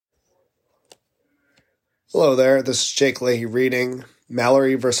Hello there, this is Jake Leahy reading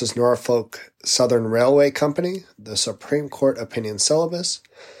Mallory v. Norfolk Southern Railway Company, the Supreme Court Opinion Syllabus,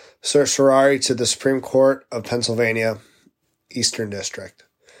 certiorari to the Supreme Court of Pennsylvania, Eastern District.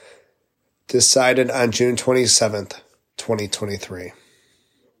 Decided on June 27th, 2023.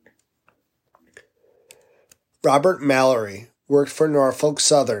 Robert Mallory worked for Norfolk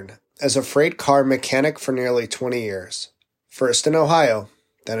Southern as a freight car mechanic for nearly 20 years, first in Ohio,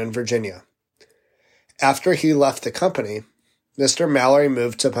 then in Virginia. After he left the company, Mr. Mallory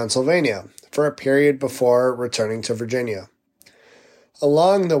moved to Pennsylvania for a period before returning to Virginia.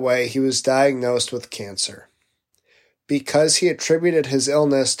 Along the way, he was diagnosed with cancer. Because he attributed his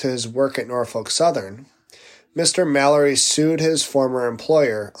illness to his work at Norfolk Southern, Mr. Mallory sued his former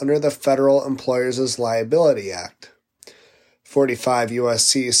employer under the Federal Employers' Liability Act, 45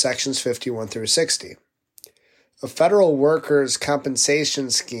 U.S.C. Sections 51 through 60, a federal workers'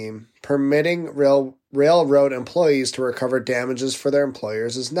 compensation scheme permitting railroad employees to recover damages for their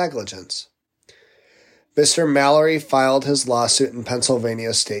employers' negligence. Mr. Mallory filed his lawsuit in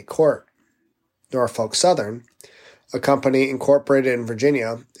Pennsylvania State Court. Norfolk Southern, a company incorporated in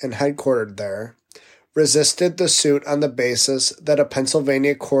Virginia and headquartered there, resisted the suit on the basis that a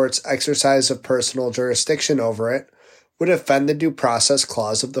Pennsylvania court's exercise of personal jurisdiction over it would offend the Due Process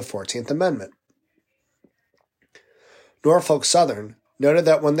Clause of the 14th Amendment. Norfolk Southern noted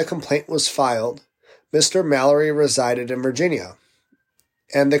that when the complaint was filed, Mr. Mallory resided in Virginia,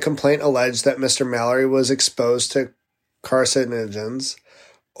 and the complaint alleged that Mr. Mallory was exposed to carcinogens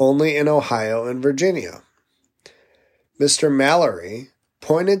only in Ohio and Virginia. Mr. Mallory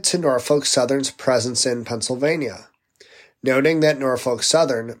pointed to Norfolk Southern's presence in Pennsylvania, noting that Norfolk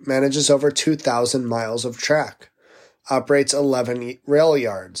Southern manages over 2,000 miles of track, operates 11 rail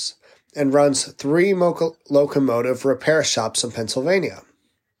yards, and runs 3 locomotive repair shops in Pennsylvania.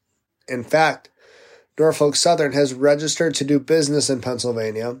 In fact, Norfolk Southern has registered to do business in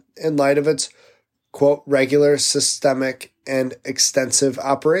Pennsylvania in light of its, quote, regular, systemic, and extensive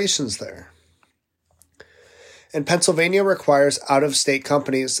operations there. And Pennsylvania requires out-of-state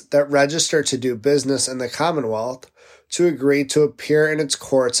companies that register to do business in the Commonwealth to agree to appear in its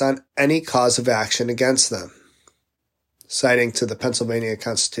courts on any cause of action against them, citing to the Pennsylvania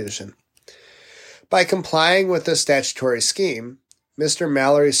Constitution. By complying with the statutory scheme, Mr.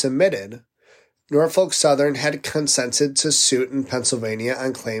 Mallory submitted, Norfolk Southern had consented to suit in Pennsylvania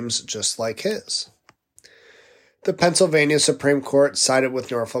on claims just like his. The Pennsylvania Supreme Court sided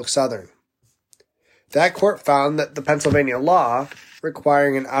with Norfolk Southern. That court found that the Pennsylvania law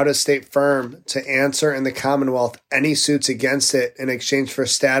requiring an out-of-state firm to answer in the Commonwealth any suits against it in exchange for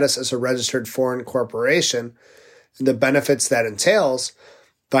status as a registered foreign corporation and the benefits that entails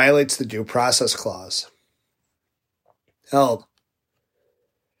violates the Due Process Clause. Held.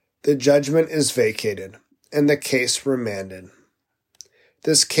 The judgment is vacated, and the case remanded.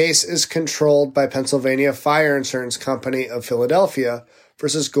 This case is controlled by Pennsylvania Fire Insurance Company of Philadelphia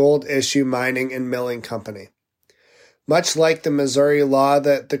versus Gold Issue Mining and Milling Company. Much like the Missouri law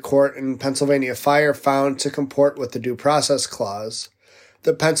that the court in Pennsylvania Fire found to comport with the Due Process Clause,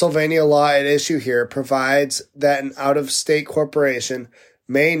 the Pennsylvania law at issue here provides that an out-of-state corporation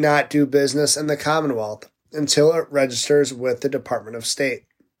may not do business in the Commonwealth until it registers with the Department of State.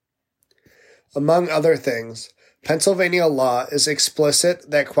 Among other things, Pennsylvania law is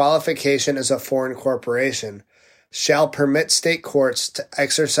explicit that qualification as a foreign corporation shall permit state courts to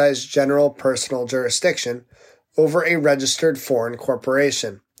exercise general personal jurisdiction over a registered foreign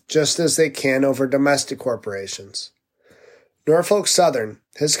corporation, just as they can over domestic corporations. Norfolk Southern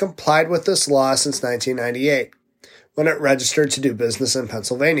has complied with this law since 1998, when it registered to do business in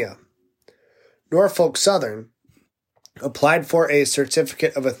Pennsylvania. Norfolk Southern applied for a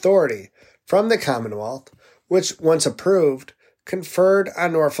certificate of authority from the Commonwealth, which, once approved, conferred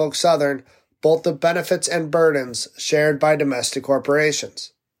on Norfolk Southern both the benefits and burdens shared by domestic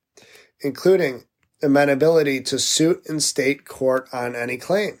corporations, including amenability to suit in state court on any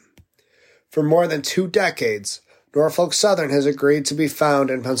claim. For more than 2 decades, Norfolk Southern has agreed to be found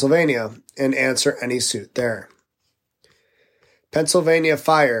in Pennsylvania and answer any suit there. Pennsylvania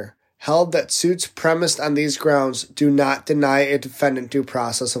Fire held that suits premised on these grounds do not deny a defendant due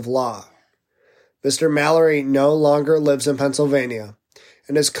process of law. Mr. Mallory no longer lives in Pennsylvania,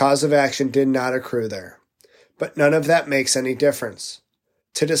 and his cause of action did not accrue there. But none of that makes any difference.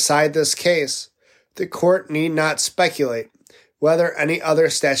 To decide this case, the court need not speculate whether any other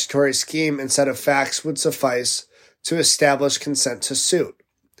statutory scheme and set of facts would suffice to establish consent to suit.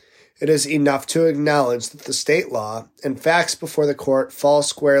 It is enough to acknowledge that the state law and facts before the court fall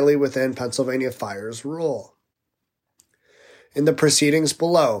squarely within Pennsylvania Fire's rule. In the proceedings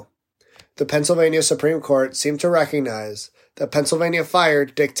below, the Pennsylvania Supreme Court seemed to recognize that Pennsylvania Fire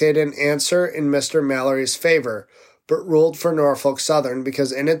dictated an answer in Mr. Mallory's favor, but ruled for Norfolk Southern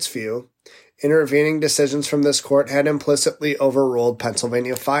because, in its view, intervening decisions from this court had implicitly overruled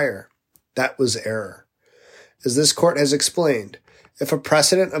Pennsylvania Fire. That was error. As this court has explained, if a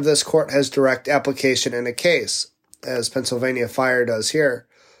precedent of this court has direct application in a case, as Pennsylvania Fire does here,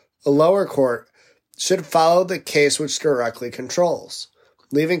 a lower court should follow the case which directly controls,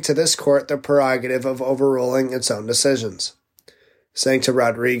 leaving to this court the prerogative of overruling its own decisions. Saying to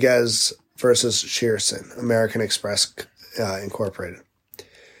Rodriguez versus Shearson, American Express Incorporated.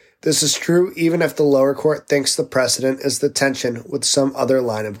 This is true even if the lower court thinks the precedent is the tension with some other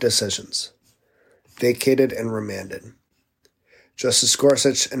line of decisions. Vacated and remanded. Justice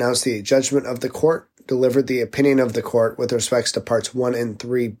Gorsuch announced the judgment of the court, delivered the opinion of the court with respects to Parts 1 and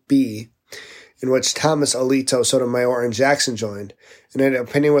 3B, in which Thomas, Alito, Sotomayor, and Jackson joined, and an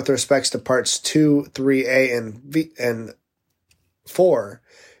opinion with respects to Parts 2, 3A, and 4,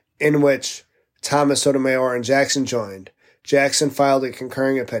 in which Thomas, Sotomayor, and Jackson joined. Jackson filed a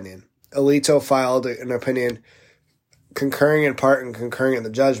concurring opinion. Alito filed an opinion concurring in part and concurring in the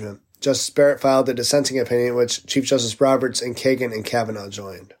judgment. Justice Barrett filed a dissenting opinion, which Chief Justice Roberts and Kagan and Kavanaugh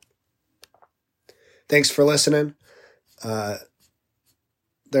joined. Thanks for listening.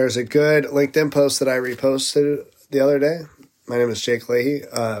 There's a good LinkedIn post that I reposted the other day. My name is Jake Leahy.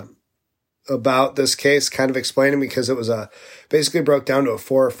 About this case, kind of explaining, because it was basically broke down to a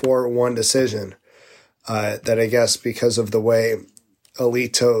 4-4-1 decision that I guess because of the way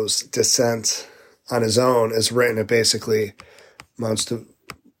Alito's dissent on his own is written, it basically amounts to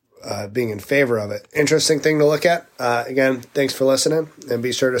being in favor of it. Interesting thing to look at. Again, thanks for listening, and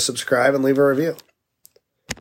be sure to subscribe and leave a review.